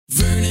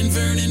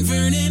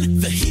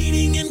Vernon, the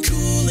heating and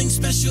cooling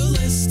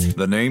specialist.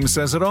 The name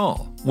says it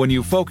all. When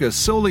you focus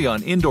solely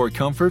on indoor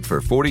comfort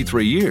for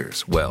 43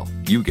 years, well,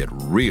 you get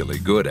really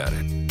good at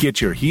it. Get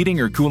your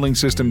heating or cooling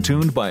system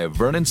tuned by a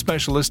Vernon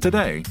specialist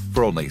today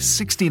for only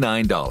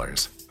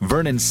 $69.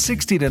 Vernon's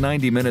 60 to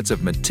 90 minutes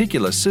of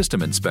meticulous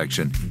system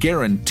inspection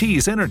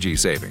guarantees energy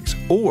savings,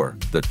 or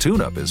the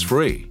tune-up is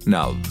free.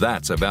 Now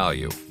that's a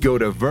value. Go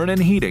to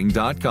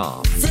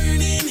VernonHeating.com.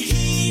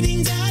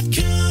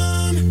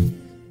 VernonHeating.com.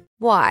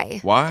 Why?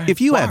 If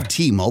you have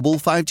T-Mobile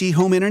 5G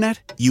home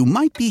internet, you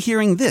might be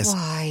hearing this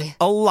Why?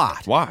 a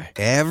lot. Why?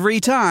 Every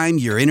time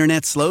your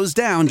internet slows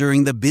down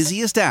during the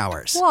busiest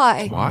hours.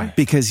 Why?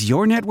 Because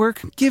your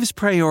network gives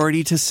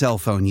priority to cell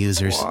phone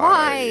users.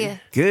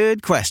 Why?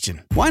 Good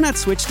question. Why not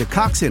switch to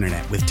Cox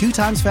Internet with 2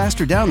 times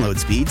faster download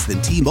speeds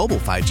than T-Mobile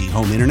 5G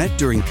home internet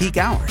during peak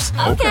hours?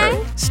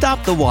 Okay.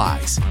 Stop the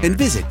whys and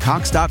visit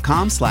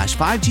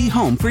cox.com/5G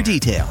home for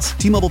details.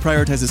 T-Mobile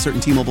prioritizes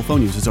certain T-Mobile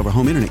phone users over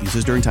home internet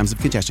users during times of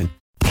congestion.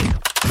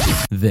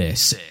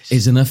 This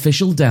is an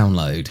official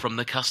download from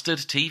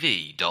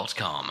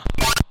thecustardtv.com.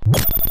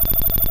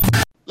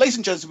 Ladies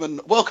and gentlemen,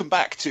 welcome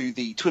back to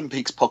the Twin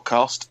Peaks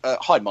podcast.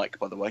 Hi, Mike,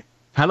 by the way.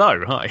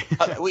 Hello, hi.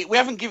 We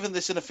haven't given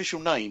this an official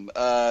name.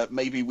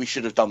 Maybe we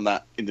should have done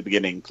that in the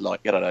beginning,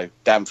 like, I don't know,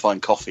 Damn Fine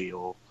Coffee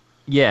or...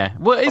 Yeah,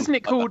 well, isn't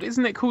it called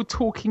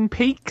Talking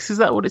Peaks? Is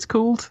that what it's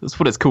called? That's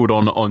what it's called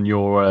on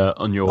your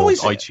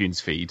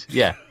iTunes feed.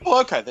 Yeah.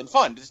 Oh, okay, then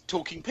fine. It's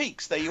Talking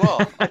Peaks. There you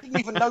are. I didn't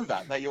even know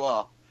that. There you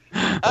are.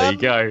 There you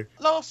go.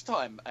 Last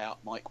time out,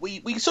 Mike,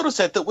 we sort of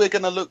said that we're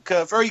going to look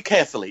very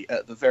carefully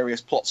at the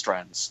various plot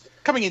strands.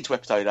 Coming into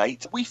episode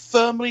 8, we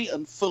firmly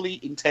and fully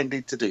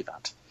intended to do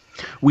that.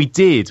 We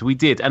did.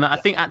 And I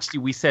think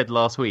actually we said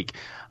last week,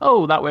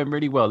 oh, that went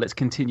really well. Let's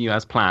continue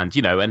as planned,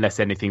 unless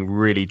anything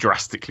really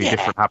drastically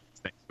different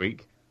happens next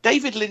week.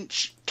 David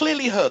Lynch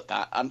clearly heard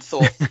that and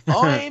thought,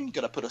 I'm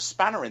going to put a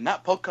spanner in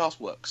that podcast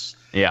works.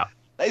 Yeah.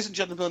 Ladies and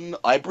gentlemen,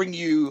 I bring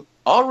you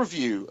our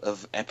review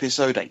of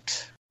episode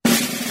 8.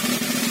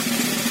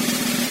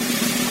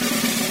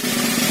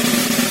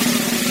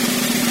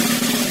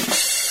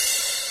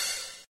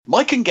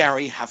 Mike and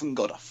Gary haven't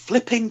got a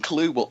flipping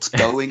clue what's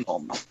going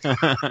on.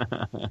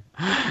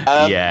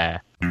 Yeah.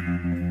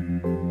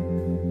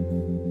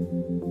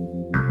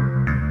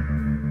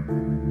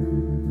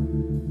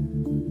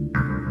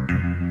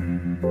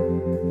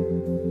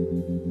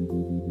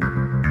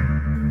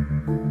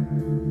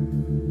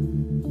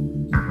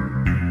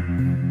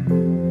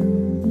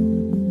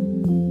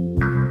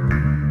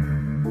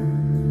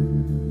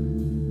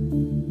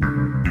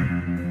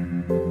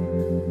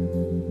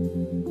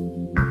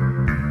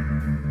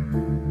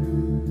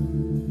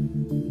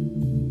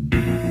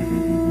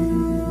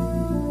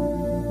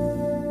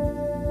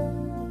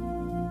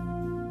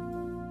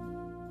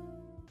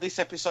 This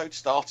episode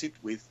started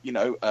with,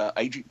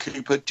 Agent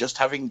Cooper just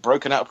having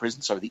broken out of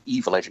prison, so the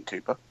evil Agent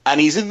Cooper.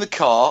 And he's in the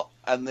car,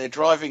 and they're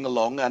driving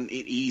along, and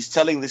he's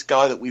telling this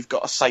guy that we've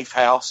got a safe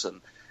house, and,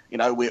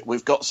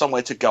 we've got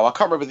somewhere to go. I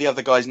can't remember the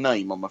other guy's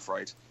name, I'm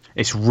afraid.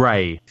 It's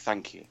Ray.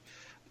 Thank you.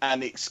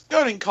 And it's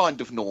going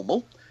kind of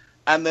normal,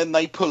 and then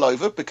they pull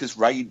over because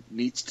Ray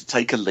needs to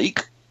take a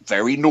leak.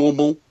 Very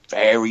normal,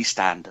 very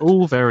standard.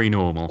 All very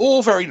normal.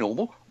 All very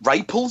normal.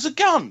 Ray pulls a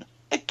gun.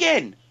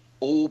 Again.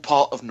 All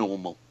part of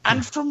normal.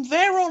 And from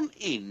there on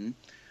in,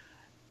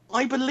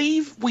 I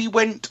believe we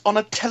went on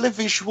a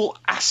televisual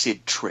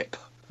acid trip.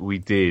 We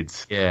did,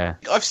 yeah.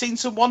 I've seen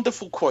some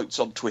wonderful quotes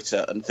on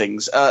Twitter and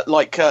things,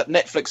 like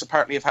Netflix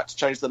apparently have had to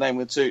change the name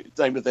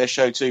of their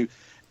show to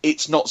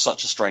It's Not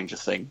Such a Stranger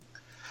Thing.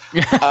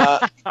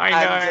 I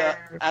know.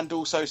 And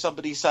also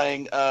somebody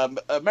saying,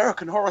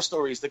 American Horror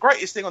Story is the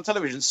greatest thing on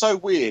television, so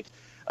weird.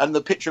 And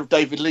the picture of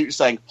David Lynch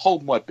saying,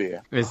 hold my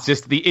beer. It's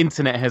just the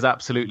internet has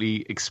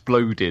absolutely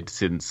exploded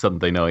since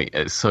Sunday night.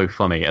 It's so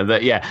funny. And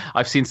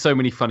I've seen so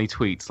many funny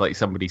tweets, like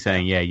somebody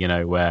saying,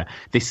 where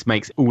this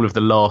makes all of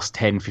the last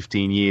 10,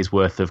 15 years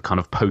worth of kind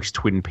of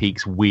post-Twin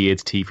Peaks weird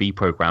TV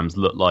programs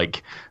look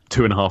like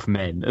 2.5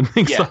 Men and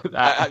things like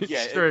that.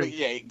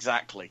 Yeah,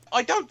 exactly.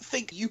 I don't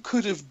think you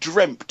could have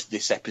dreamt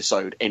this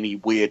episode any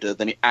weirder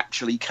than it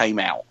actually came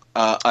out.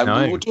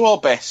 And we will do our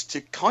best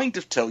to kind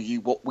of tell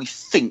you what we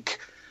think,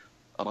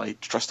 and I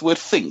stress the word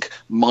think,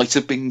 might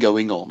have been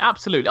going on.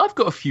 Absolutely. I've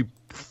got a few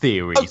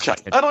theories. Okay,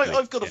 and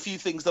I've got a few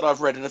things that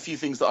I've read and a few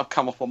things that I've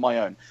come up on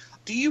my own.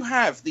 Do you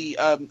have the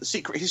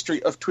Secret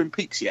History of Twin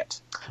Peaks yet?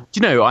 Do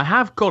you know, I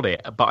have got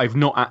it, but I've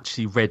not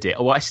actually read it.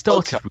 Well, I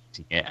started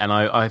reading it, and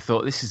I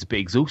thought, this is a bit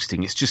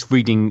exhausting. It's just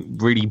reading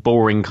really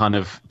boring kind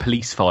of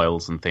police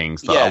files and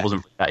things that I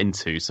wasn't that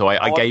into, so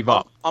I gave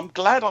up. I'm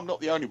glad I'm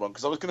not the only one,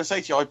 because I was going to say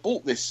to you, I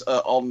bought this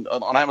on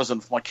Amazon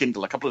for my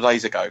Kindle a couple of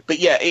days ago. But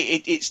yeah,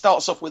 it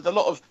starts off with a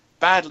lot of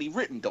badly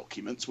written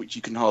documents, which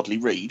you can hardly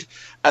read,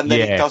 and then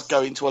it does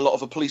go into a lot of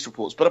the police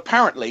reports. But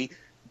apparently,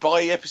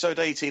 by episode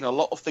 18, a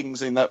lot of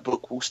things in that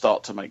book will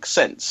start to make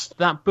sense.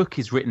 That book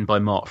is written by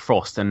Mark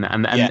Frost, and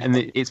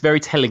it's very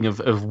telling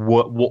of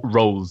what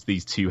roles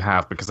these two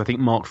have, because I think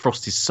Mark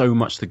Frost is so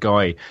much the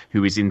guy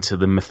who is into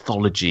the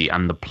mythology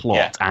and the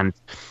plot and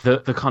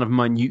the kind of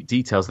minute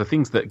details, the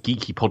things that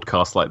geeky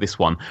podcasts like this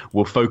one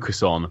will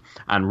focus on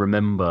and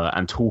remember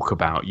and talk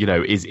about,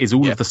 is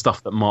all of the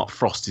stuff that Mark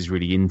Frost is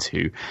really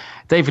into.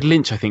 David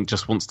Lynch, I think,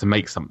 just wants to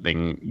make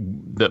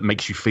something that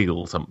makes you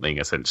feel something,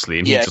 essentially.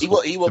 And he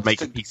wants to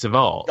make a piece of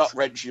art.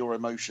 Gut-wrench your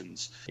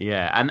emotions.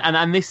 Yeah,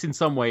 and this in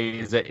some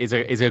ways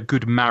is a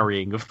good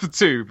marrying of the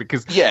two,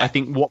 because I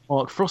think what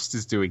Mark Frost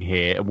is doing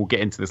here, and we'll get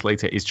into this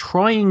later, is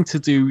trying to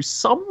do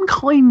some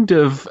kind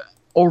of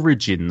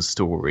origin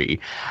story,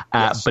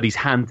 but he's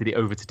handed it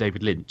over to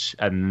David Lynch,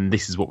 and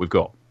this is what we've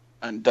got.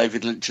 And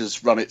David Lynch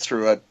has run it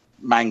through a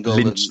mangle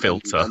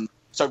filter.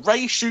 So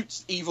Ray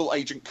shoots evil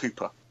Agent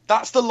Cooper.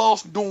 That's the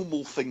last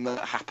normal thing that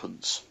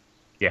happens.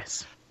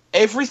 Yes.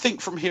 Everything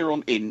from here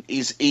on in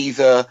is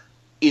either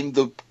in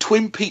the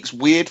Twin Peaks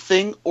weird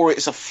thing, or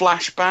it's a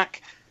flashback,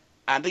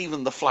 and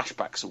even the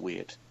flashbacks are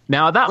weird.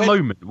 Now, at that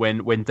moment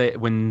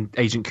when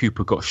Agent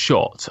Cooper got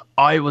shot,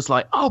 I was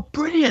like, oh,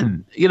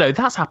 brilliant.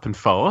 That's happened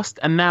fast.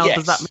 And now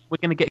does that mean we're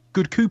going to get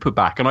good Cooper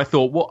back? And I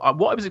thought what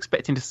I was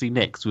expecting to see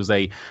next was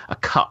a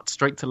cut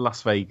straight to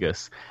Las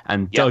Vegas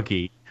and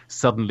Dougie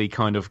suddenly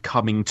kind of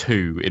coming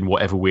to in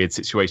whatever weird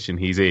situation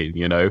he's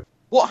in,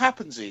 What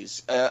happens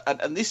is,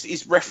 and this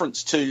is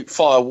reference to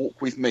Fire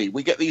Walk With Me,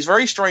 we get these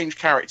very strange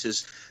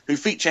characters who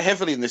feature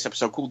heavily in this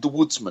episode called the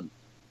Woodsmen.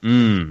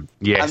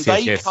 Yes,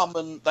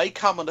 and they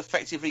come and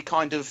effectively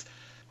kind of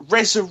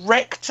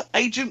resurrect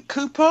Agent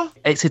Cooper.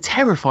 It's a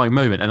terrifying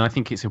moment, and I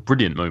think it's a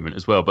brilliant moment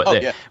as well.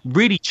 But it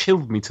really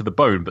chilled me to the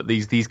bone. But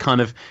these kind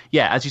of,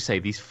 as you say,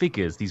 these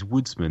figures, these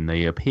woodsmen,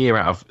 they appear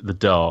out of the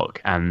dark,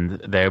 and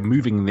they're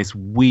moving in this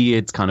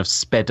weird kind of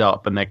sped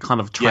up, and they're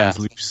kind of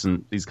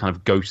translucent, these kind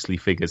of ghostly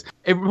figures.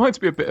 It reminds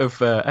me a bit of,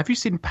 have you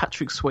seen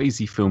Patrick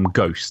Swayze film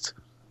Ghost?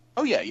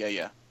 Oh,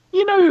 yeah.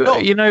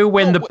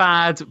 When the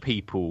bad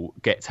people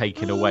get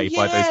taken away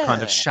by those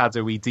kind of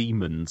shadowy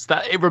demons.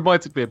 That it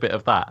reminded me a bit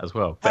of that as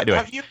well. But anyway,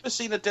 have you ever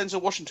seen a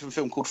Denzel Washington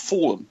film called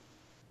Fallen?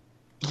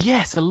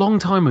 Yes, a long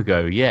time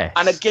ago. Yes.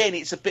 And again,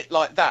 it's a bit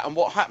like that. And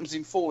what happens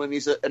in Fallen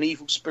is that an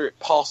evil spirit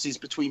passes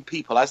between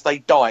people as they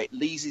die. It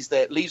leaves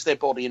their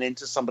body and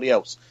enters somebody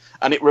else.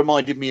 And it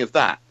reminded me of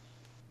that.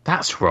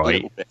 That's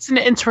right. Isn't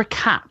it enter a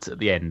cat at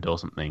the end or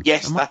something?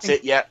 Yes, that's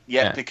it. Yeah,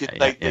 because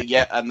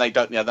and they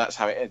don't. Yeah, that's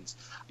how it ends.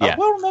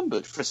 Well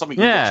remembered for something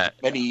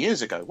many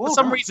years ago. For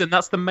some reason,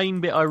 that's the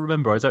main bit I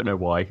remember. I don't know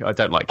why. I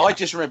don't like. I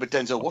just remember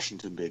Denzel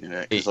Washington being in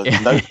it, because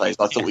in those days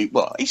I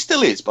thought he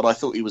still is, but I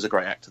thought he was a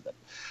great actor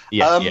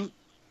then.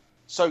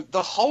 So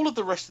the whole of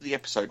the rest of the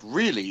episode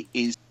really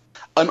is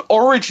an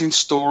origin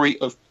story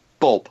of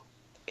Bob,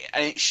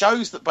 and it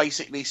shows that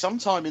basically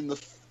sometime in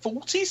the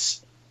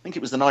 40s, I think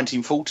it was the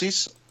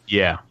 1940s.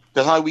 Yeah.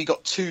 Because we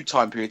got two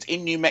time periods.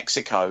 In New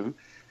Mexico,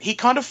 he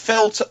kind of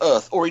fell to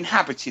Earth, or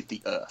inhabited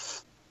the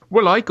Earth.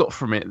 Well, I got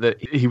from it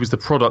that he was the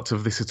product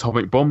of this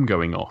atomic bomb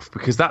going off,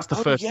 because that's the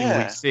first thing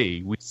we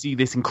see. We see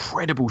this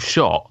incredible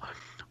shot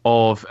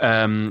of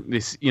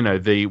this,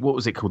 what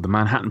was it called? The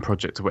Manhattan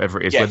Project or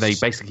whatever it is, where they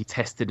basically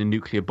tested a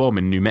nuclear bomb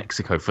in New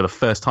Mexico for the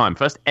first time.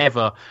 First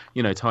ever,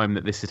 time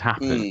that this had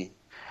happened.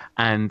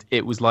 And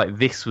it was like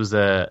this was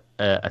a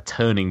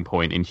turning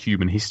point in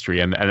human history.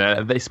 And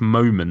at this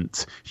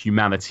moment,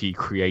 humanity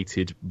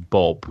created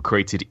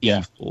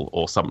evil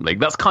or something.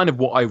 That's kind of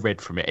what I read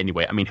from it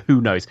anyway. I mean,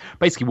 who knows?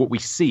 Basically, what we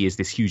see is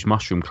this huge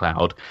mushroom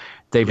cloud.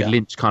 David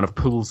Lynch kind of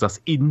pulls us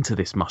into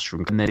this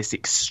mushroom. And there's this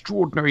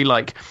extraordinary,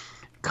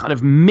 kind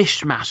of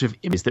mishmash of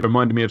images that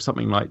reminded me of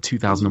something like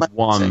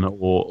 2001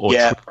 or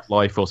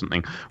Life or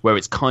something, where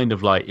it's kind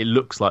of like, it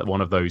looks like one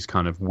of those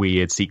kind of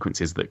weird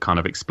sequences that kind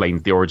of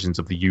explains the origins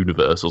of the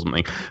universe or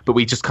something. But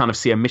we just kind of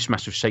see a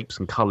mishmash of shapes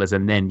and colours,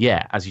 and then,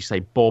 as you say,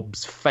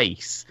 Bob's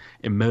face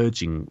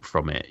emerging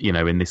from it,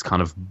 in this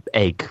kind of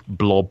egg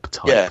blob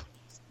type.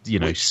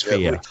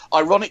 Sphere.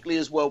 Ironically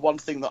as well, one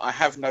thing that I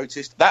have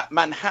noticed, that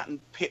Manhattan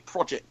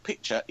Project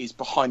picture is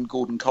behind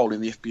Gordon Cole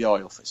in the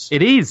FBI office.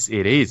 It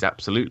is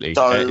absolutely.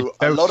 So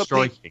a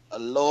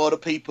lot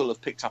of people have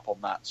picked up on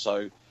that. So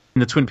in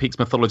the Twin Peaks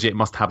mythology, it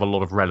must have a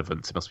lot of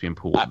relevance. It must be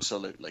important.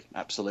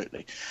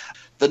 Absolutely.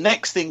 The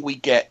next thing we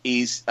get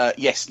is,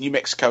 New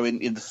Mexico in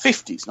the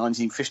 50s,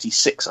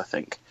 1956, I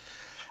think.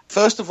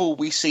 First of all,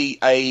 we see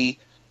a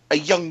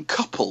young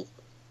couple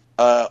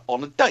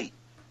on a date.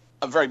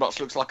 And very much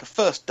looks like a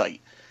first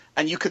date.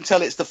 And you can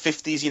tell it's the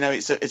 50s,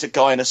 it's a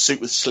guy in a suit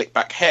with slick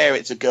back hair,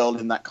 it's a girl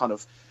in that kind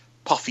of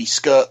puffy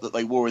skirt that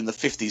they wore in the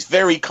 50s.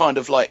 Very kind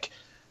of like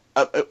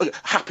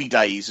Happy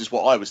Days is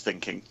what I was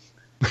thinking.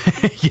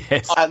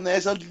 Yes. And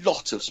there's a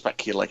lot of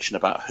speculation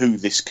about who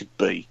this could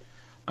be.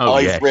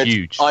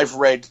 Huge. I've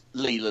read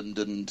Leland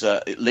and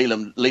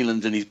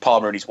his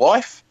Palmer and his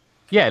wife.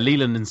 Yeah,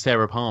 Leland and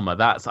Sarah Palmer.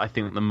 That's, I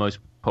think, the most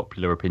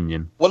popular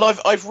opinion. Well,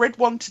 I've read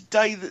one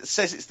today that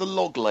says it's the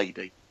Log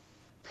Lady.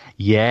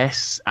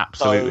 Yes,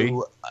 absolutely.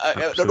 So,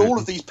 Absolutely. and all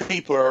of these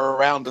people are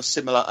around a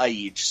similar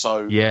age,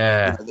 so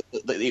Yeah.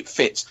 it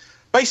fits.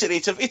 Basically,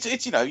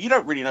 it's you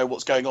don't really know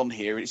what's going on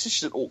here. It's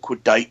just an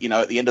awkward date.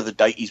 At the end of the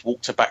date, he's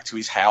walked her back to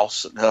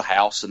her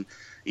house, and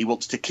he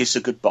wants to kiss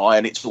her goodbye,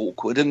 and it's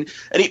awkward, and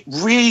it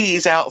really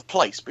is out of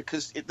place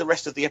because the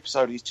rest of the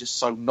episode is just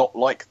so not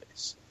like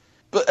this.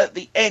 But at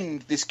the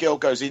end, this girl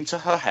goes into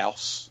her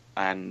house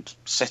and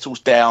settles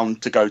down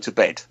to go to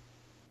bed.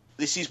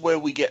 This is where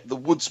we get the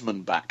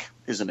woodsman back,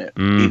 isn't it?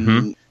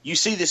 Mm-hmm. You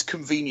see this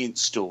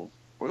convenience store.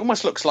 It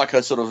almost looks like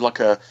a sort of like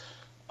a.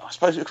 I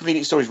suppose a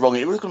convenience store is wrong.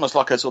 It looks almost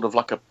like a sort of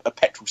like a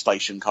petrol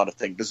station kind of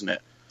thing, doesn't it?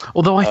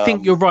 Although I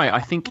think you're right. I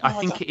think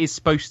it is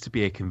supposed to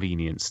be a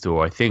convenience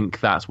store. I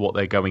think that's what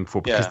they're going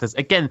for because there's,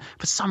 again,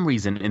 for some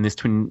reason in this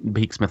Twin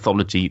Peaks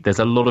mythology, there's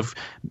a lot of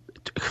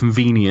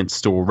convenience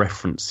store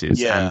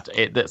references, and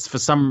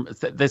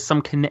there's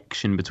some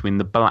connection between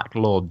the Black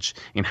Lodge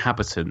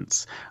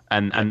inhabitants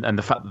and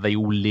the fact that they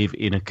all live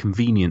in a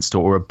convenience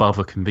store or above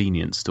a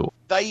convenience store.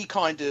 They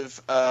kind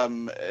of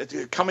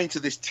come into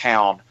this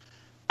town,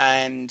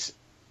 and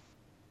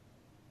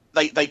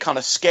they kind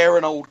of scare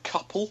an old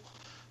couple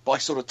by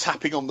sort of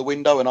tapping on the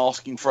window and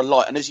asking for a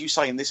light. And as you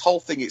say, in this whole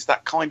thing, it's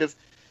that kind of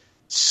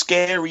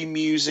scary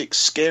music,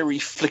 scary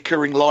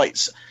flickering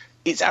lights.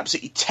 It's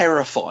absolutely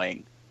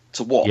terrifying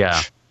to watch.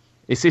 Yeah.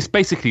 It's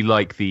basically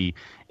like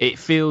it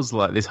feels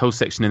like this whole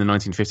section in the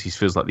 1950s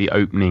feels like the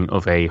opening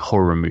of a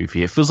horror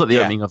movie. It feels like the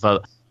opening of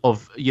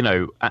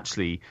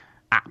actually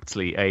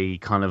aptly a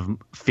kind of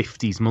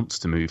 50s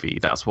monster movie.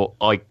 That's what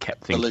I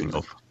kept thinking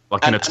of.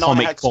 Like an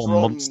atomic bomb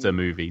monster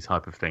movie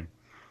type of thing.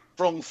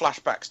 Strong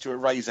flashbacks to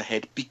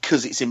Eraserhead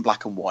because it's in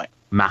black and white,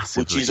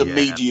 massively, which is a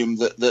medium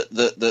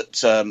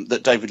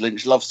that David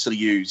Lynch loves to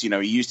use. He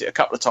used it a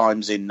couple of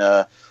times in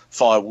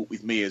Firewalk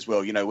with Me as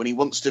well. When he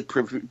wants to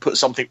put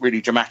something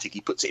really dramatic, he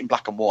puts it in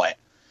black and white.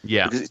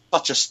 Yeah, because it's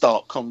such a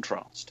stark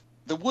contrast.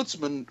 The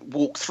woodsman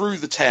walk through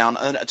the town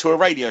and to a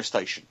radio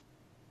station.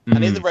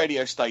 And in the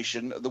radio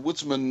station, the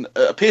woodsman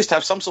appears to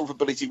have some sort of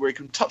ability where he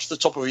can touch the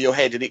top of your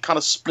head and it kind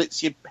of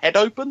splits your head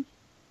open.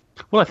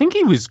 Well, I think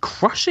he was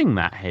crushing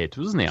that head,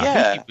 wasn't he? Yeah.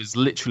 I think he was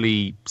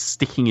literally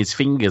sticking his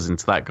fingers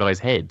into that guy's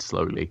head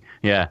slowly.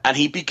 Yeah. And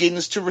he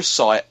begins to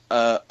recite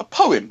a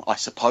poem, I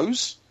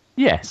suppose.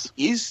 Yes.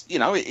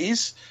 It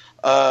is.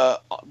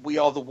 We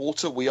are the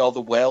water, we are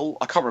the well.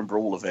 I can't remember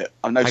all of it.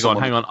 I know.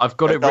 Hang on. I've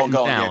got it written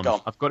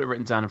down. I've got it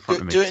written down in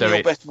front of me. Do it in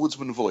your best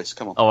woodsman voice.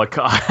 Come on. Oh, I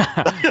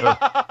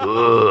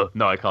can't.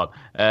 No, I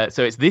can't.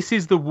 So it's this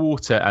is the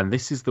water and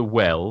this is the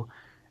well.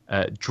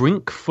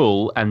 Drink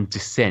full and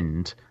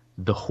descend.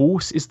 The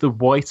horse is the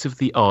white of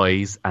the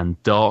eyes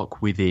and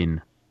dark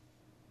within.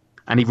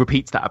 And he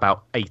repeats that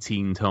about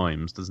 18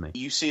 times, doesn't he?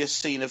 You see a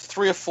scene of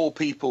 3 or 4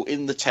 people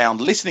in the town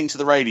listening to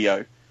the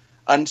radio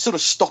and sort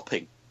of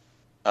stopping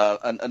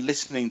and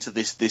listening to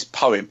this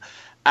poem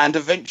and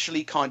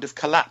eventually kind of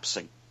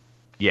collapsing.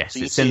 Yes, so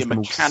you see a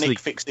mechanic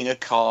fixing a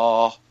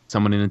car.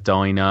 Someone in a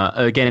diner,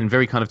 again,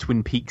 very kind of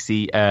Twin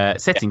Peaksy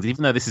settings.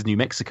 Even though this is New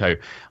Mexico,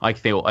 I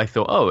thought,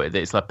 oh,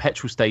 it's like a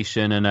petrol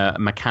station and a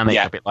mechanic,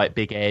 a bit like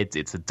Big Ed's.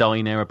 It's a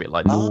diner, a bit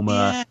like Norma.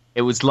 Yeah.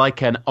 It was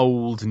like an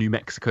old New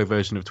Mexico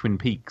version of Twin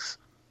Peaks.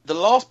 The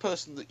last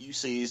person that you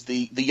see is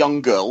the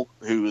young girl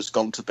who has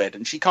gone to bed,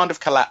 and she kind of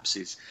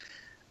collapses.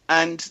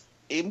 And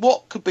in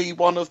what could be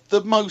one of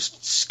the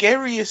most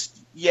scariest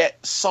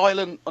yet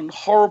silent and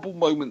horrible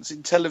moments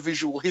in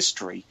televisual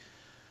history,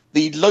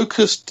 the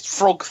locust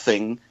frog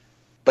thing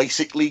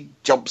basically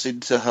jumps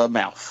into her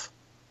mouth.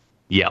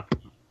 Yep.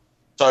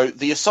 So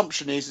the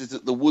assumption is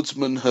that the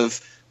woodsmen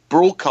have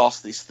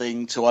broadcast this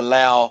thing to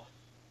allow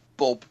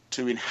Bob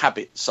to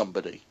inhabit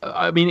somebody.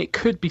 I mean, it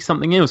could be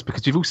something else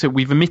because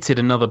we've omitted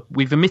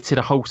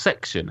a whole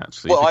section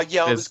actually. Well,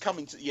 I was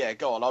coming to. Yeah,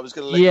 go on. I was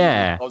going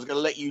to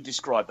let you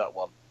describe that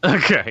one.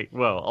 Okay.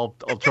 Well,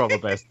 I'll try my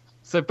best.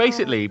 So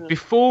basically,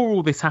 before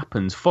all this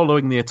happens,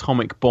 following the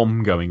atomic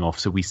bomb going off,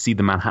 so we see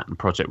the Manhattan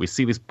Project, we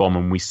see this bomb,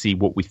 and we see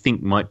what we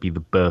think might be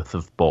the birth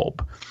of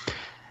Bob.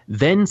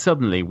 Then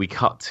suddenly we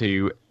cut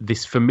to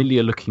this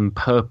familiar-looking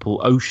purple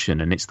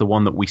ocean, and it's the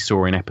one that we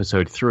saw in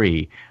episode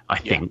 3, I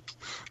think.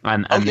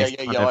 And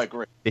I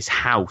agree. This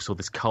house or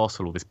this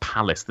castle or this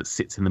palace that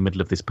sits in the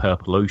middle of this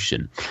purple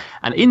ocean.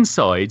 And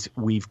inside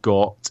we've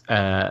got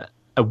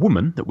a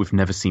woman that we've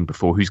never seen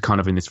before who's kind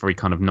of in this very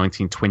kind of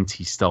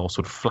 1920s style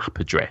sort of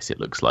flapper dress, it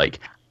looks like.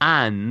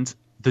 And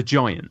the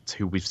giant,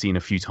 who we've seen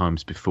a few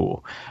times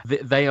before.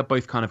 They are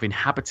both kind of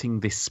inhabiting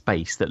this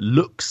space that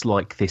looks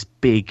like this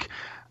big,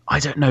 I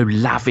don't know,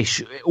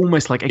 lavish,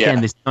 almost like,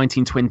 again, this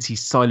 1920s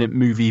silent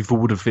movie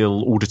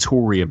vaudeville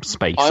auditorium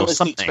space or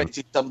something. I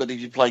expected somebody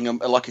to be playing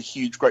a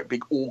huge, great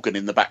big organ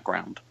in the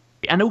background.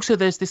 And also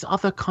there's this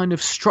other kind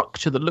of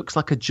structure that looks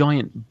like a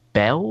giant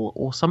bell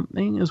or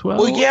something as well.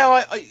 Well,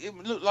 yeah, it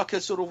looked like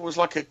was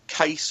like a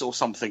case or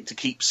something to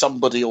keep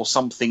somebody or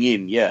something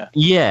in, yeah.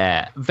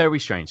 Yeah,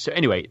 very strange. So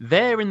anyway,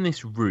 they're in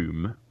this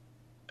room.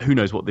 Who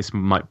knows what this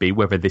might be,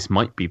 whether this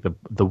might be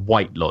the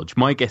White Lodge.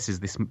 My guess is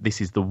this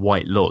is the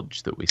White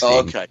Lodge that we're seeing. Oh,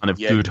 okay. Kind of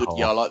good half.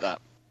 Yeah, I like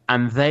that.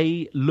 and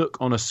they look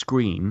on a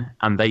screen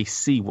and they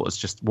see what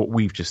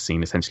we've just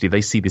seen. Essentially,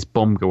 they see this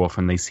bomb go off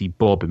and they see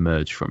Bob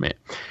emerge from it,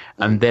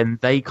 and then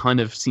they kind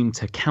of seem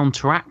to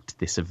counteract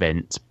this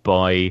event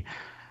by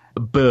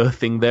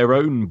birthing their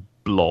own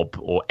blob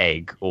or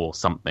egg or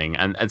something,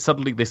 and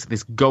suddenly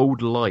this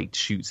gold light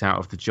shoots out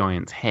of the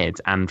giant's head,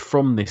 and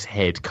from this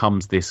head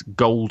comes this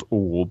gold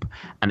orb,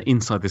 and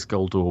inside this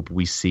gold orb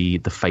we see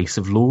the face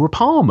of Laura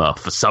Palmer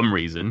for some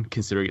reason,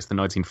 considering it's the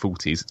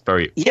 1940s. It's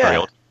very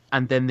odd.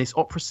 And then this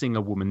opera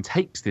singer woman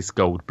takes this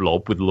gold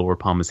blob with Laura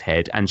Palmer's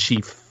head and she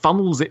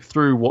funnels it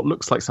through what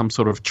looks like some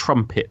sort of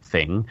trumpet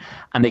thing,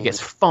 and it gets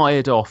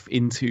fired off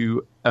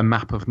into a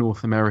map of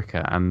North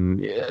America.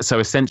 And so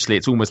essentially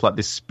it's almost like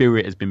this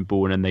spirit has been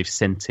born and they've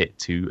sent it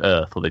to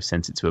Earth, or they've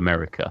sent it to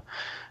America.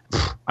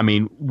 I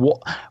mean,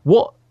 what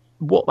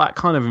that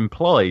kind of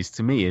implies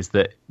to me is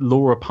that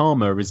Laura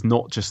Palmer is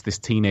not just this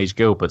teenage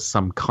girl, but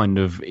some kind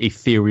of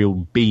ethereal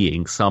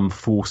being, some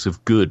force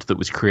of good that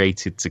was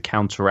created to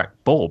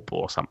counteract Bob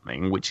or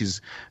something, which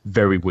is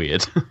very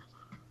weird.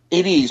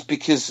 It is,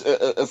 because,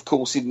 of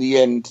course, in the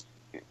end,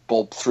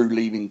 Bob, through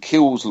leaving,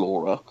 kills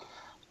Laura.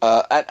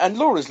 And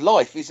Laura's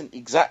life isn't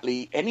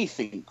exactly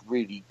anything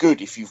really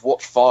good. If you've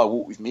watched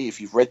Firewalk with Me,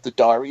 if you've read the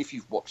diary, if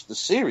you've watched the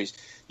series,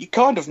 you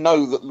kind of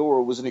know that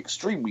Laura was an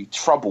extremely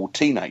troubled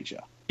teenager.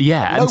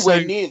 Yeah,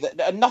 nowhere near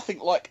that, and nothing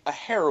like a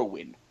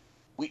heroine,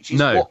 which is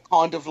what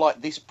kind of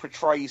like this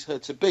portrays her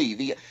to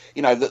be.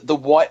 The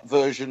white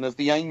version of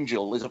the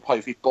angel, as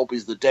opposed, if Bob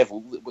is the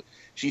devil,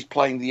 she's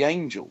playing the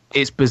angel.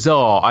 It's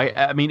bizarre.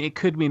 I mean, it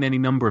could mean any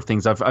number of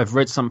things. I've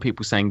read some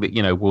people saying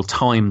that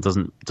time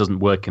doesn't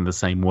work in the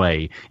same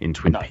way in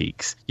Twin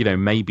Peaks.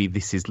 Maybe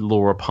this is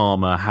Laura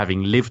Palmer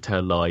having lived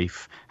her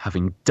life,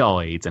 having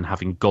died, and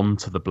having gone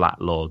to the Black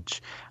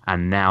Lodge,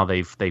 and now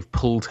they've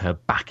pulled her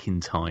back in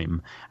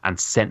time and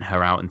sent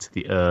her out into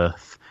the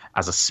earth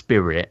as a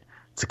spirit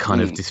to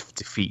kind of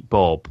defeat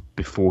Bob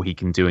before he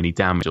can do any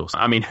damage.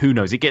 I mean, who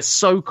knows? It gets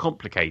so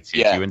complicated.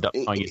 You end up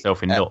tying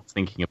yourself in knots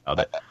thinking about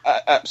it.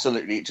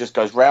 Absolutely. It just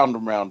goes round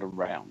and round and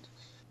round.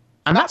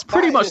 And that's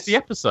pretty much the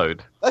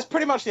episode. That's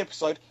pretty much the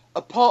episode,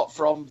 apart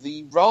from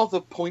the rather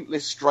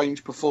pointless,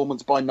 strange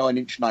performance by Nine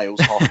Inch Nails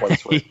halfway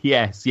through.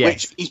 Yes.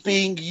 Which is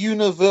being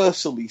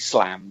universally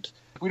slammed.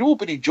 We'd all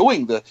been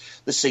enjoying the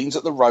scenes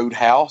at the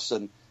Roadhouse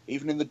and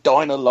even in the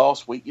diner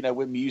last week,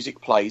 where music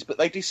plays, but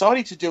they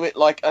decided to do it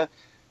like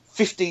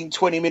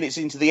 15-20 minutes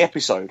into the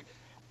episode,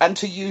 and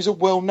to use a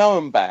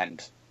well-known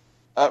band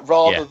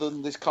rather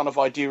than this kind of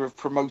idea of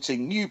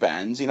promoting new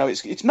bands.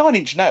 It's Nine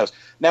Inch Nails.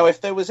 Now, if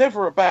there was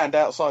ever a band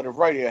outside of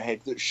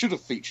Radiohead that should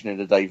have featured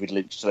in a David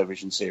Lynch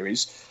television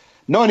series,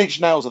 Nine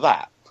Inch Nails are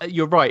that.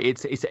 You're right.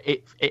 It's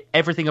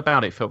everything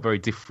about it felt very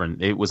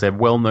different. It was a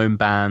well-known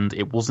band.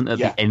 It wasn't at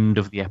the end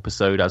of the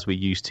episode as we're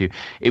used to.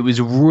 It was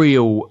a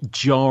real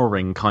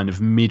jarring kind of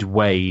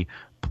midway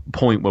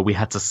point where we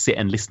had to sit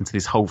and listen to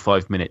this whole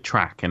 5-minute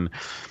track, and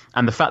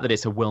the fact that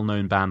it's a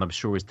well-known band, I'm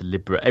sure, is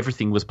deliberate.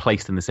 Everything was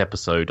placed in this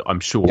episode,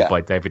 I'm sure,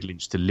 by David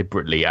Lynch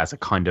deliberately as a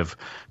kind of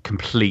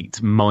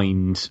complete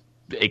mind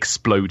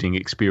exploding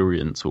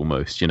experience,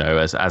 almost,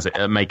 as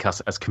it make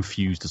us as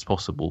confused as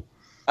possible.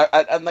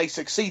 And they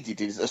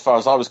succeeded, as far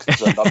as I was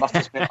concerned. I must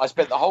admit, I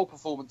spent the whole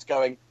performance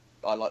going,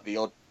 I like the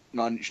odd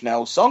Nine Inch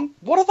Nails song.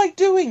 What are they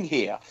doing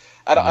here?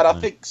 And I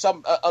think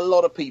a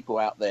lot of people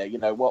out there,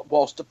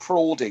 whilst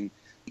applauding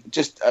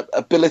just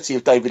ability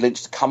of David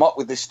Lynch to come up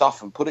with this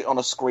stuff and put it on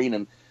a screen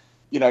and,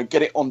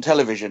 get it on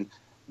television,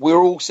 we're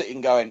all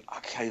sitting going,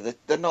 okay,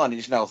 the Nine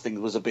Inch Nails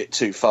thing was a bit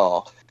too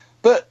far.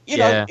 But,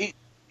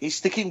 he's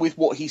sticking with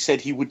what he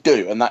said he would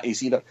do, and that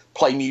is,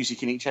 play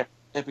music in each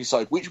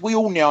episode, which we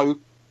all know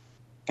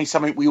is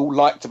something we all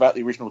liked about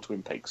the original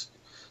Twin Peaks.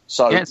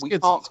 So we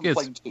can't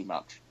complain too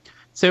much.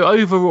 So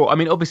overall, I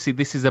mean, obviously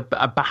this is a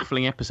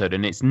baffling episode,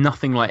 and it's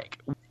nothing like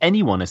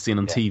anyone has seen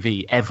on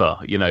TV ever,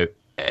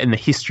 in the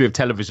history of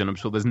television. I'm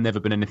sure there's never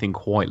been anything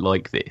quite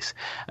like this.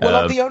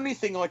 Well, the only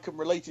thing I can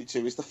relate it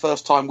to is the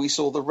first time we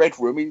saw the Red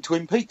Room in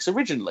Twin Peaks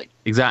originally.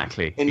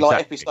 Exactly.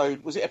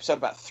 Was it episode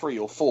about 3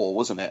 or 4,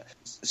 wasn't it?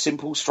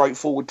 Simple,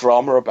 straightforward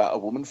drama about a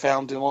woman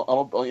found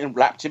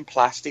wrapped in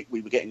plastic.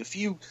 We were getting a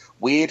few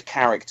weird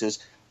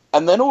characters,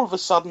 and then all of a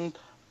sudden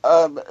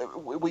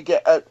we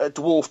get a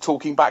dwarf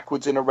talking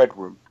backwards in a red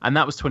room. And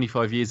that was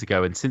 25 years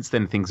ago, and since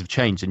then things have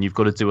changed, and you've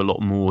got to do a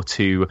lot more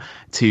to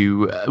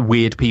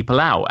weird people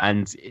out,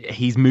 and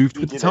he's moved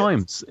with the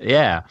times.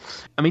 Yeah.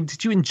 I mean,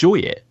 did you enjoy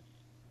it?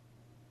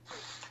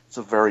 It's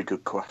a very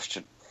good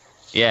question.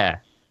 Yeah.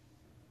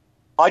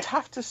 I'd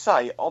have to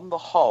say, on the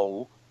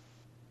whole,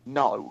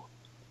 no.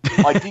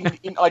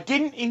 I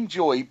didn't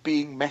enjoy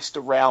being messed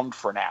around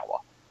for an hour.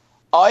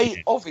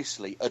 I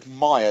obviously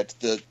admired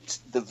the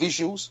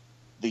visuals,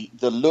 the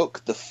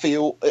look, the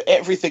feel,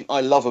 everything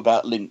I love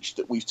about Lynch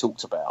that we've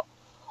talked about.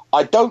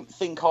 I don't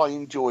think I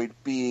enjoyed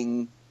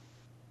being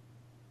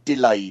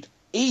delayed.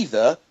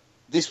 Either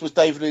this was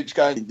David Lynch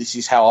going, this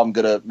is how I'm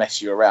going to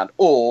mess you around,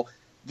 or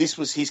this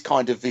was his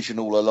kind of vision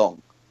all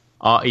along.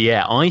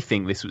 Yeah, I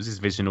think this was his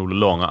vision all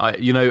along.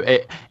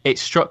 It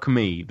struck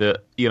me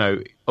that,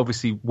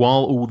 obviously,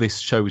 while all this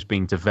show was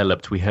being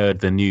developed, we heard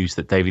the news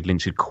that David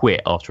Lynch had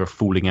quit after a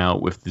falling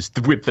out with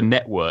the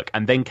network,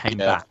 and then came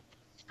back.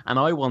 And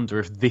I wonder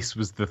if this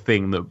was the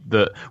thing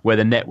that where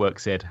the network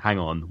said, "Hang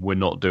on, we're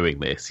not doing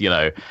this,"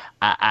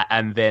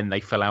 and then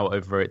they fell out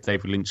over it.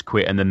 David Lynch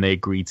quit, and then they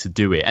agreed to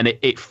do it. And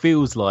it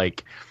feels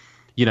like,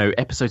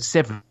 episode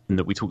 7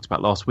 that we talked about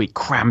last week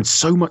crammed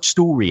so much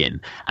story in,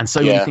 and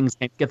so many things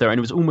came together, and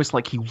it was almost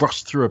like he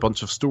rushed through a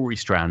bunch of story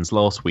strands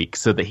last week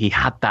so that he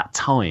had that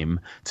time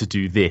to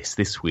do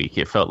this week.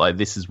 It felt like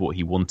this is what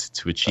he wanted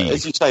to achieve.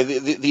 As you say,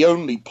 the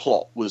only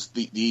plot was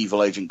the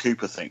evil Agent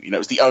Cooper thing. It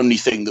was the only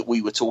thing that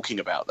we were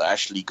talking about that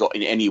actually got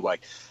in anyway.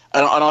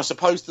 And I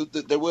suppose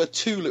that there were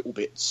 2 little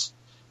bits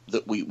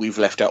that we've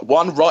left out.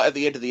 One, right at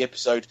the end of the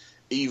episode,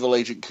 evil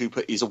Agent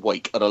Cooper is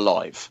awake and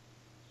alive.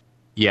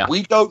 Yeah.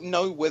 We don't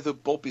know whether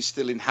Bob is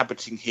still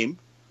inhabiting him.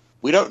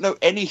 We don't know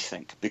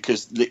anything,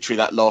 because literally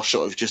that last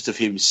shot was just of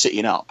him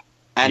sitting up.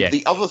 And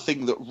the other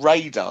thing that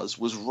Ray does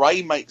was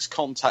Ray makes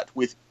contact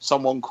with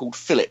someone called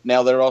Philip.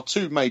 Now, there are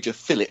 2 major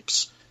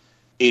Philips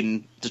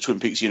in the Twin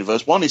Peaks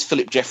universe. One is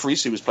Philip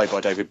Jeffries, who was played by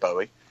David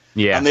Bowie.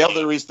 Yeah. And the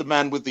other is the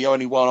man with the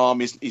only one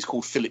arm is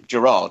called Philip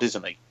Gerard,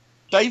 isn't he?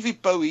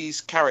 David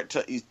Bowie's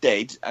character is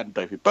dead, and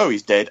David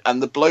Bowie's dead,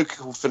 and the bloke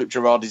called Philip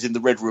Gerard is in the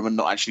Red Room and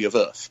not actually of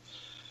Earth.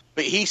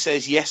 But he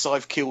says, yes,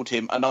 I've killed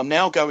him, and I'm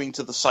now going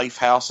to the safe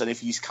house, and if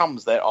he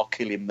comes there, I'll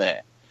kill him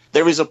there.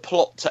 There is a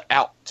plot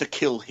to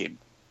kill him.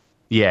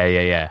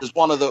 Yeah. There's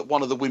one of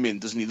the women,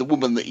 doesn't he? The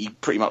woman that he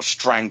pretty much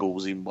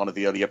strangles in one of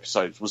the early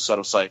episodes was sort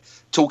of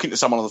talking to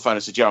someone on the phone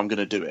and said, yeah, I'm going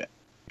to do it.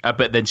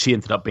 But then she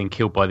ended up being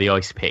killed by the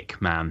ice pick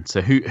man.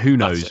 So who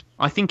knows?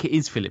 I think it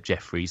is Philip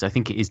Jeffries. I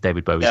think it is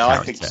David Bowie's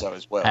character. I think so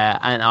as well.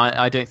 And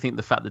I don't think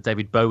the fact that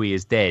David Bowie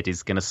is dead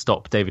is going to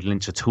stop David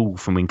Lynch at all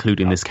from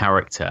including this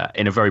character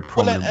in a very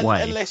prominent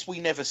way. Unless we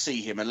never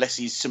see him, unless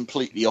he's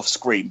completely off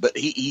screen. But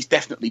he's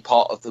definitely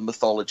part of the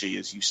mythology,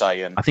 as you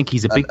say. And I think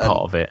he's a big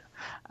part of it.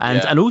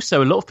 And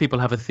also, a lot of people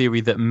have a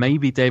theory that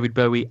maybe David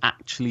Bowie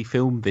actually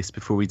filmed this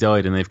before he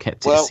died, and they've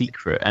kept it a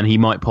secret, and he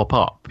might pop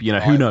up.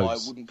 Who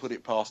knows? I wouldn't put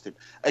it past him.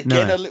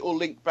 Again, a little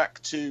link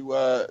back to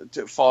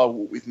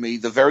Firewalk with Me.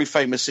 The very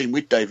famous scene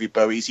with David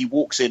Bowie is he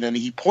walks in and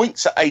he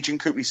points at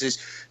Agent Cooper. He says,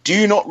 "Do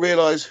you not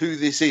realise who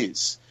this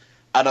is?"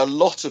 And a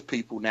lot of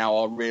people now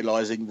are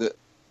realising that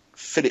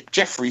Philip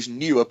Jeffries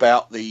knew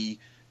about the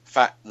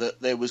fact that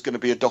there was going to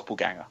be a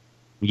doppelganger.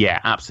 Yeah,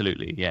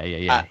 absolutely.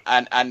 Yeah.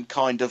 And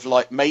kind of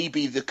like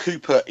maybe the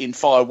Cooper in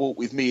Firewalk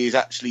with Me is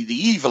actually the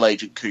evil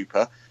Agent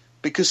Cooper,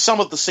 because some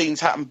of the scenes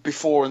happened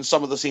before and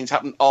some of the scenes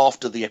happened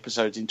after the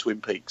episodes in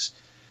Twin Peaks.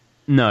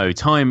 No,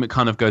 time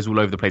kind of goes all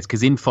over the place,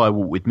 because in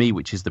Firewalk with Me,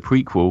 which is the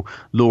prequel,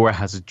 Laura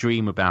has a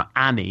dream about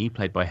Annie,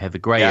 played by Heather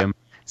Graham,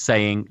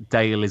 saying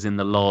Dale is in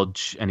the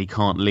lodge and he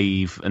can't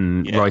leave,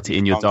 and write it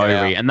in your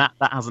diary. And that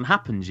hasn't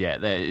happened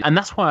yet. And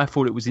that's why I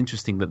thought it was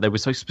interesting that they were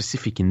so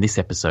specific in this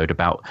episode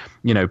about,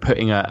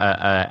 putting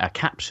a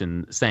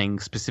caption saying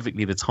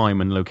specifically the time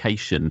and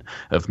location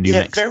of New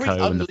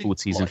Mexico in the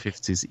 40s and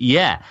 50s.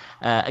 Yeah.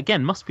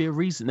 Again, must be a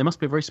reason. There must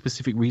be a very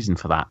specific reason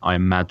for that, I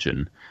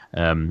imagine.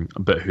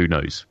 But who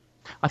knows?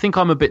 I think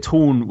I'm a bit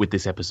torn with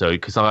this episode,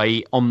 because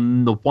I,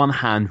 on the one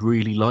hand,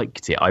 really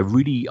liked it.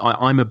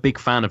 I'm a big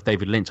fan of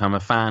David Lynch. I'm a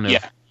fan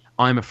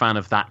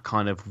of that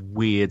kind of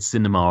weird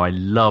cinema. I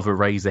love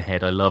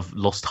Eraserhead. I love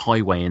Lost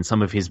Highway and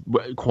some of his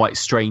quite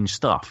strange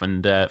stuff.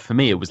 And for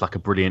me, it was like a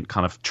brilliant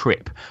kind of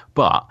trip.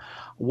 But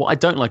what I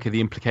don't like are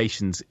the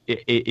implications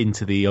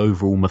into the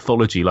overall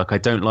mythology. Like, I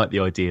don't like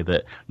the idea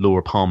that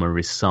Laura Palmer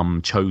is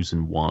some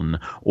chosen one,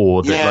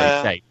 or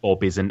that, like,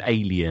 Bob is an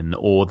alien,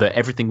 or that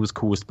everything was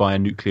caused by a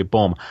nuclear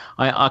bomb.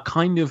 I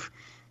kind of,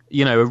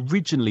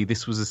 originally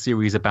this was a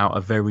series about a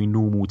very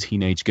normal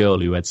teenage girl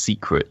who had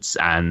secrets,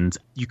 and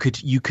you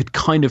could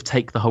kind of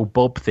take the whole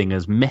Bob thing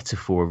as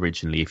metaphor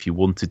originally if you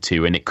wanted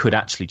to, and it could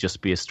actually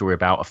just be a story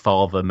about a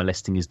father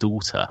molesting his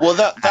daughter. Well,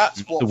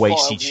 that's what the way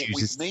she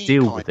chooses to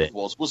deal with it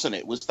wasn't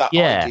it? Was that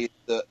idea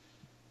that,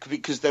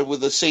 because there were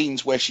the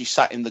scenes where she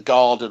sat in the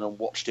garden and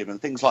watched him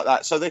and things like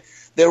that. So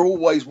there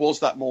always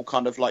was that more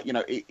kind of like,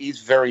 it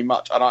is very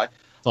much, and I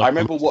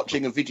remember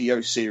watching a video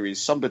series.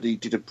 Somebody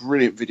did a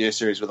brilliant video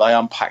series where they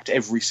unpacked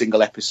every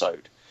single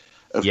episode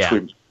of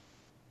Twin.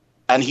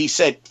 And he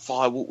said,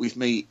 Firewalk with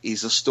Me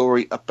is a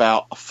story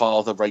about a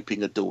father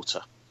raping a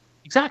daughter.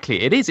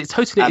 Exactly, it is. It's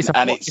totally.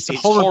 It's a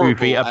horror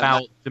movie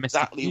about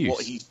domestic exactly abuse.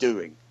 What he's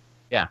doing.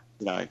 Yeah.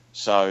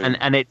 So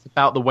and it's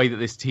about the way that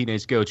this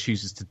teenage girl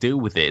chooses to deal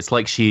with it. It's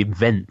like she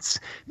invents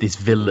this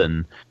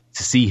villain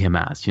to see him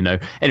as,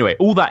 Anyway,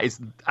 all that is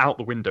out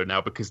the window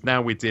now, because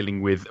now we're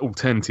dealing with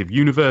alternative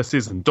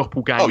universes and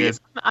doppelgangers.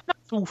 And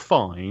that's all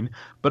fine,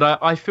 but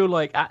I feel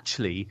like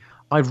actually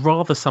I'd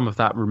rather some of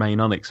that remain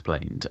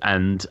unexplained,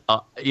 and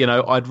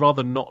I'd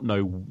rather not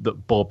know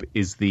that Bob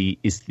is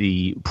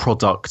the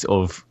product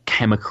of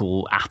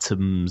chemical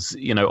atoms,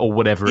 or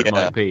whatever it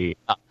might be.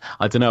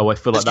 I don't know. I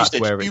feel like that's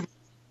where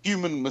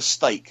human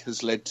mistake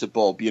has led to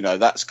Bob.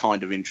 That's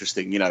kind of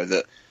interesting.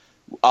 That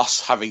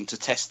us having to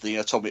test the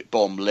atomic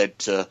bomb led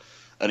to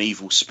an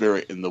evil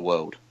spirit in the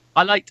world.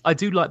 I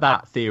do like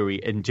that theory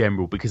in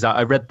general, because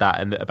I read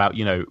that and about,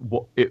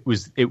 what it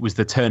was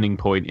the turning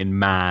point in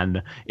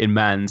man's,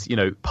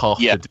 path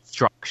to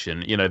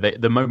destruction.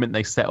 The moment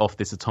they set off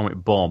this atomic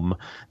bomb,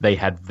 they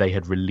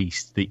had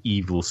released the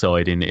evil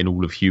side in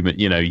all of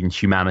in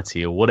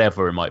humanity, or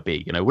whatever it might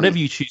be. Whatever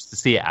you choose to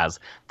see it as,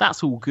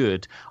 that's all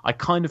good. I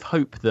kind of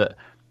hope that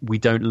we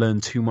don't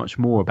learn too much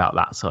more about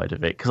that side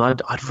of it,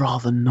 because I'd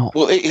rather not.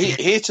 Well,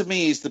 here to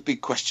me is the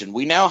big question.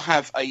 We now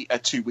have a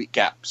 2-week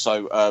gap,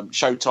 so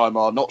Showtime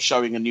are not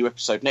showing a new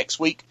episode next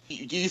week.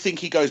 Do you think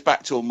he goes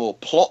back to a more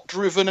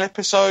plot-driven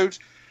episode?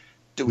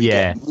 Do we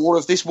get more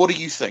of this? What do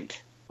you think?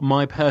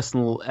 My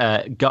personal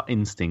gut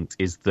instinct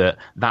is that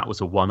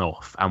was a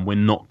one-off, and we're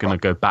not going to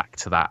go back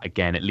to that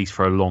again, at least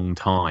for a long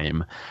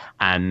time.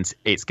 And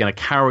it's going to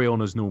carry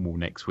on as normal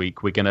next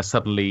week. We're going to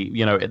suddenly,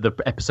 the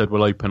episode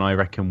will open, I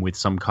reckon, with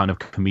some kind of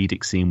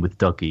comedic scene with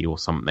Dougie or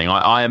something.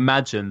 I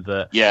imagine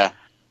that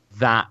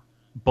that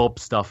Bob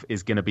stuff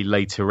is going to be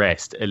laid to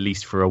rest, at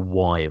least for a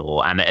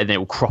while, and it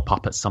will crop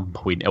up at some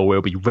point, or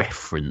will be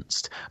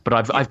referenced.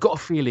 But I've got a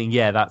feeling,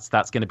 that's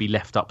going to be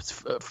left up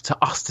to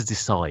us to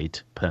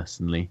decide.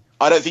 Personally,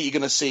 I don't think you're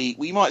going to see.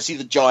 We might see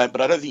the giant, but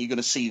I don't think you're going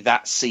to see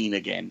that scene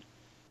again.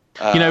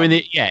 In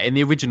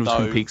the original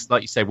Twin Peaks,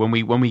 like you said, when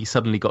we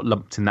suddenly got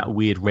lumped in that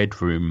weird red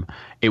room,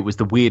 it was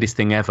the weirdest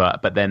thing ever.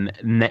 But then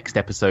next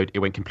episode, it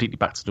went completely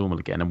back to normal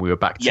again, and we were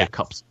back to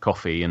cups of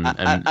coffee. And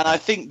I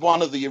think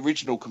one of the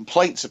original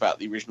complaints about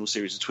the original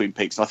series of Twin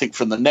Peaks, and I think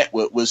from the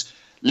network, was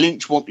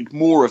Lynch wanted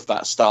more of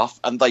that stuff,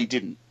 and they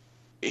didn't.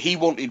 He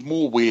wanted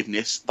more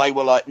weirdness. They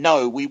were like,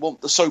 no, we want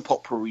the soap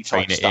opera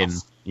type stuff.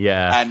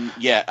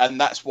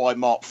 And that's why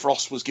Mark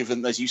Frost was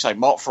given, as you say,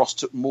 Mark Frost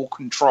took more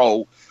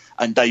control,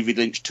 and David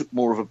Lynch took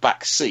more of a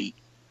back seat.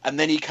 And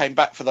then he came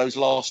back for those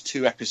last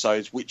 2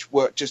 episodes, which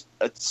were just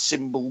a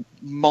simple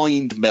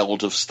mind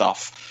meld of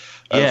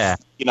stuff. Of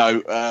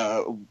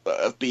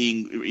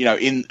being,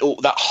 in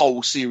that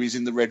whole series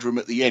in the Red Room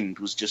at the end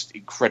was just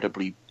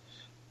incredibly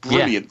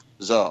brilliant,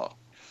 bizarre.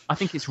 I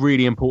think it's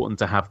really important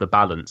to have the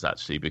balance,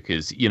 actually,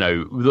 because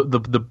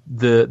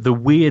the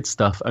weird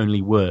stuff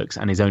only works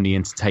and is only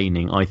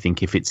entertaining, I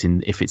think, if it's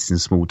in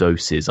small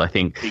doses. I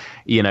think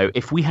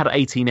if we had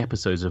 18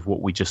 episodes of what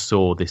we just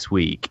saw this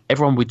week,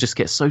 everyone would just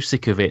get so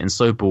sick of it and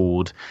so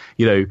bored.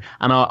 And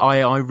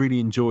I really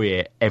enjoy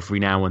it every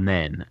now and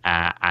then.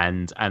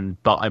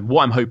 But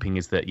what I'm hoping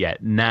is that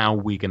now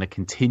we're going to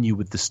continue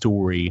with the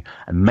story,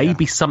 and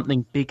maybe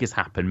something big has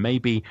happened.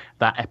 Maybe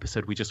that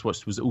episode we just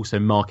watched was also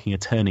marking a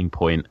turning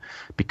point.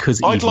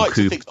 Because I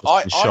do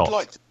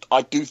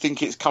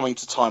think it's coming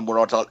to time where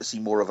I'd like to see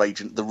more of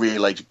the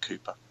real Agent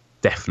Cooper.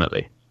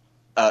 Definitely.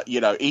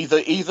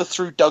 Either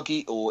through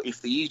Dougie, or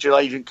if the evil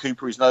Agent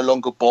Cooper is no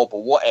longer Bob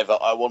or whatever,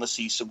 I want to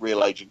see some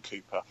real Agent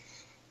Cooper.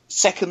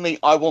 Secondly,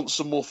 I want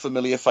some more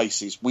familiar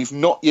faces. We've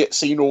not yet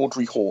seen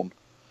Audrey Horne.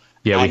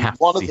 Yeah, we have.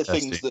 One of the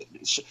things that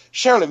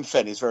Sherilyn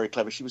Fenn is very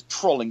clever. She was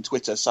trolling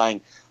Twitter saying,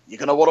 "You're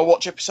going to want to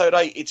watch episode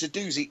 8. It's a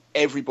doozy."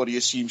 Everybody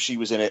assumes she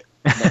was in it.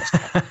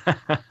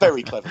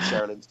 Very clever,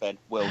 Sherilyn Fenn.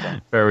 Well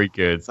done. Very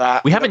good.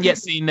 We haven't yet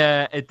seen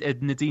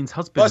Nadine's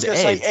husband. I was going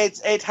to say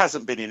Ed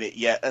hasn't been in it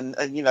yet,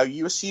 and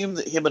you assume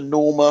that him and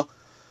Norma,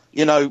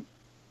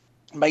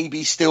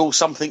 maybe still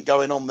something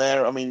going on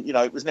there. I mean,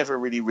 it was never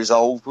really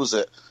resolved, was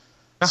it?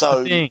 That's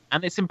the thing.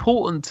 And it's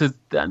important to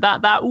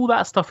that all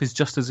that stuff is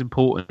just as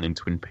important in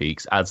Twin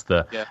Peaks as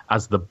the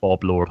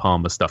Bob Laura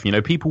Palmer stuff.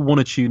 People want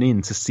to tune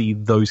in to see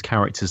those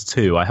characters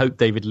too. I hope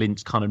David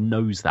Lynch kind of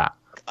knows that.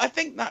 I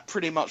think that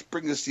pretty much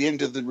brings us to the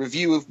end of the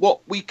review of what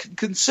we can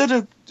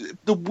consider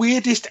the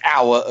weirdest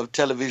hour of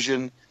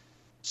television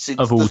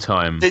of all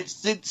time.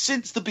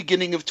 Since the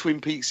beginning of Twin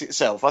Peaks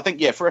itself. I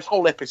think, for a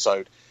whole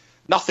episode,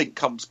 nothing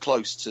comes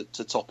close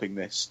to topping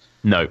this.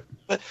 No.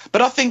 But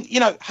I think,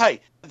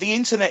 hey, the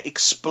internet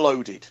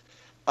exploded.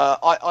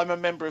 I'm a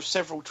member of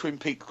several Twin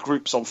Peaks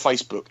groups on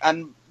Facebook,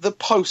 and the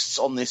posts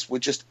on this were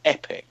just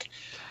epic.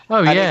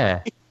 Oh,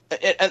 yeah.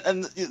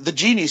 And the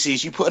genius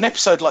is you put an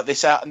episode like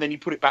this out and then you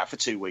put it back for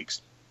 2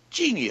 weeks.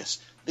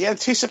 Genius. The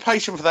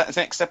anticipation for that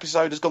next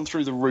episode has gone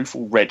through the roof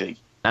already.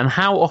 And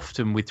how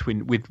often with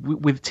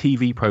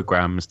TV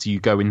programs do you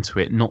go into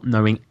it not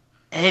knowing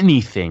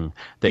anything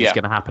that is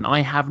going to happen?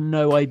 I have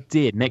no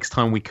idea. Next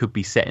time we could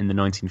be set in the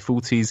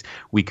 1940s.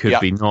 We could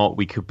be not.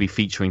 We could be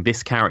featuring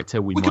this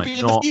character. We might could be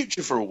in not. The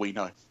future for all we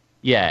know.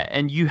 Yeah,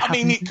 and you have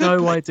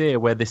no idea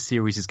where this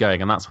series is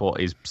going, and that's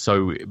what is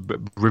so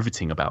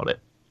riveting about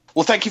it.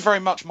 Well, thank you very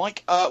much,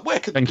 Mike. Where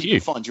can people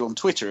find you on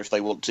Twitter if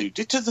they want to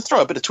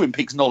throw a bit of Twin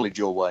Peaks knowledge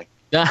your way?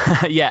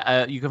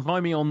 You can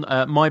find me on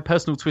my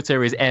personal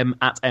Twitter is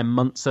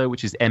 @mmuncer,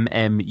 which is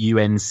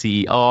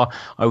MMUNCER.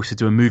 I also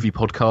do a movie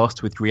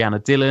podcast with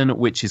Rhianna Dillon,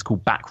 which is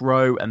called Back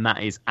Row, and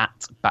that is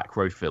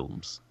 @Backrow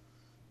Films.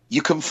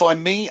 You can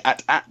find me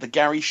at The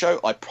Gary Show.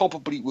 I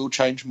probably will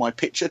change my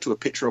picture to a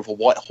picture of a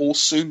white horse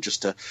soon,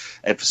 just to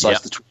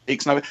emphasise the Twin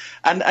Peaks.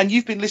 And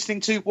you've been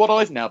listening to what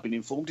I've now been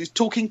informed is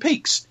Talking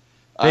Peaks.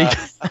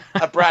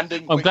 A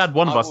branding. I'm glad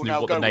one of us knew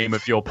what the name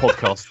of your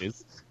podcast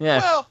is.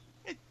 Yeah. Well,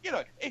 you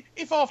know,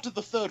 if after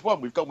the third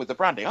one we've gone with the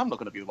branding, I'm not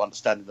going to be the one to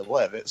stand in the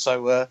way of it.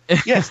 So,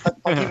 yes,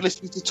 thank you for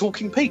listening to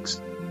Talking Peaks.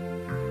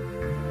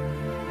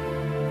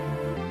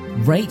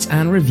 Rate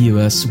and review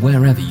us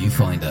wherever you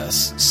find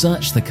us.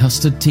 Search The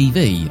Custard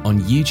TV on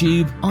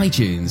YouTube,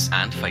 iTunes,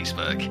 and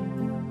Facebook.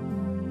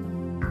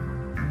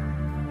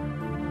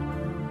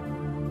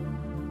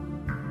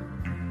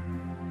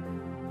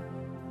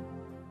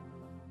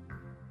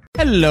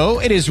 Hello,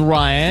 it is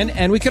Ryan,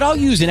 and we could all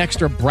use an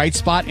extra bright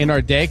spot in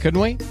our day,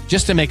 couldn't we?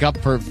 Just to make up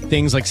for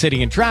things like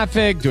sitting in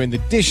traffic, doing the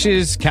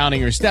dishes,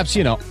 counting your steps,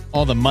 you know,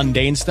 all the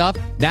mundane stuff.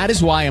 That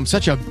is why I'm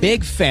such a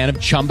big fan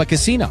of Chumba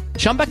Casino.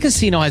 Chumba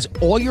Casino has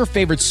all your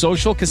favorite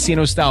social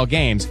casino-style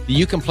games that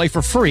you can play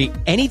for free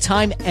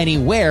anytime,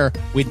 anywhere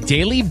with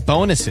daily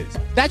bonuses.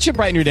 That should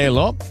brighten your day a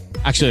little.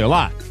 Actually, a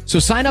lot. So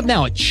sign up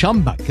now at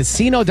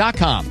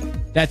ChumbaCasino.com.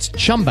 That's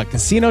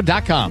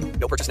ChumbaCasino.com.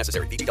 No purchase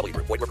necessary. VGW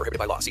Group. Void where prohibited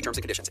by law. See terms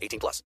and conditions. 18+.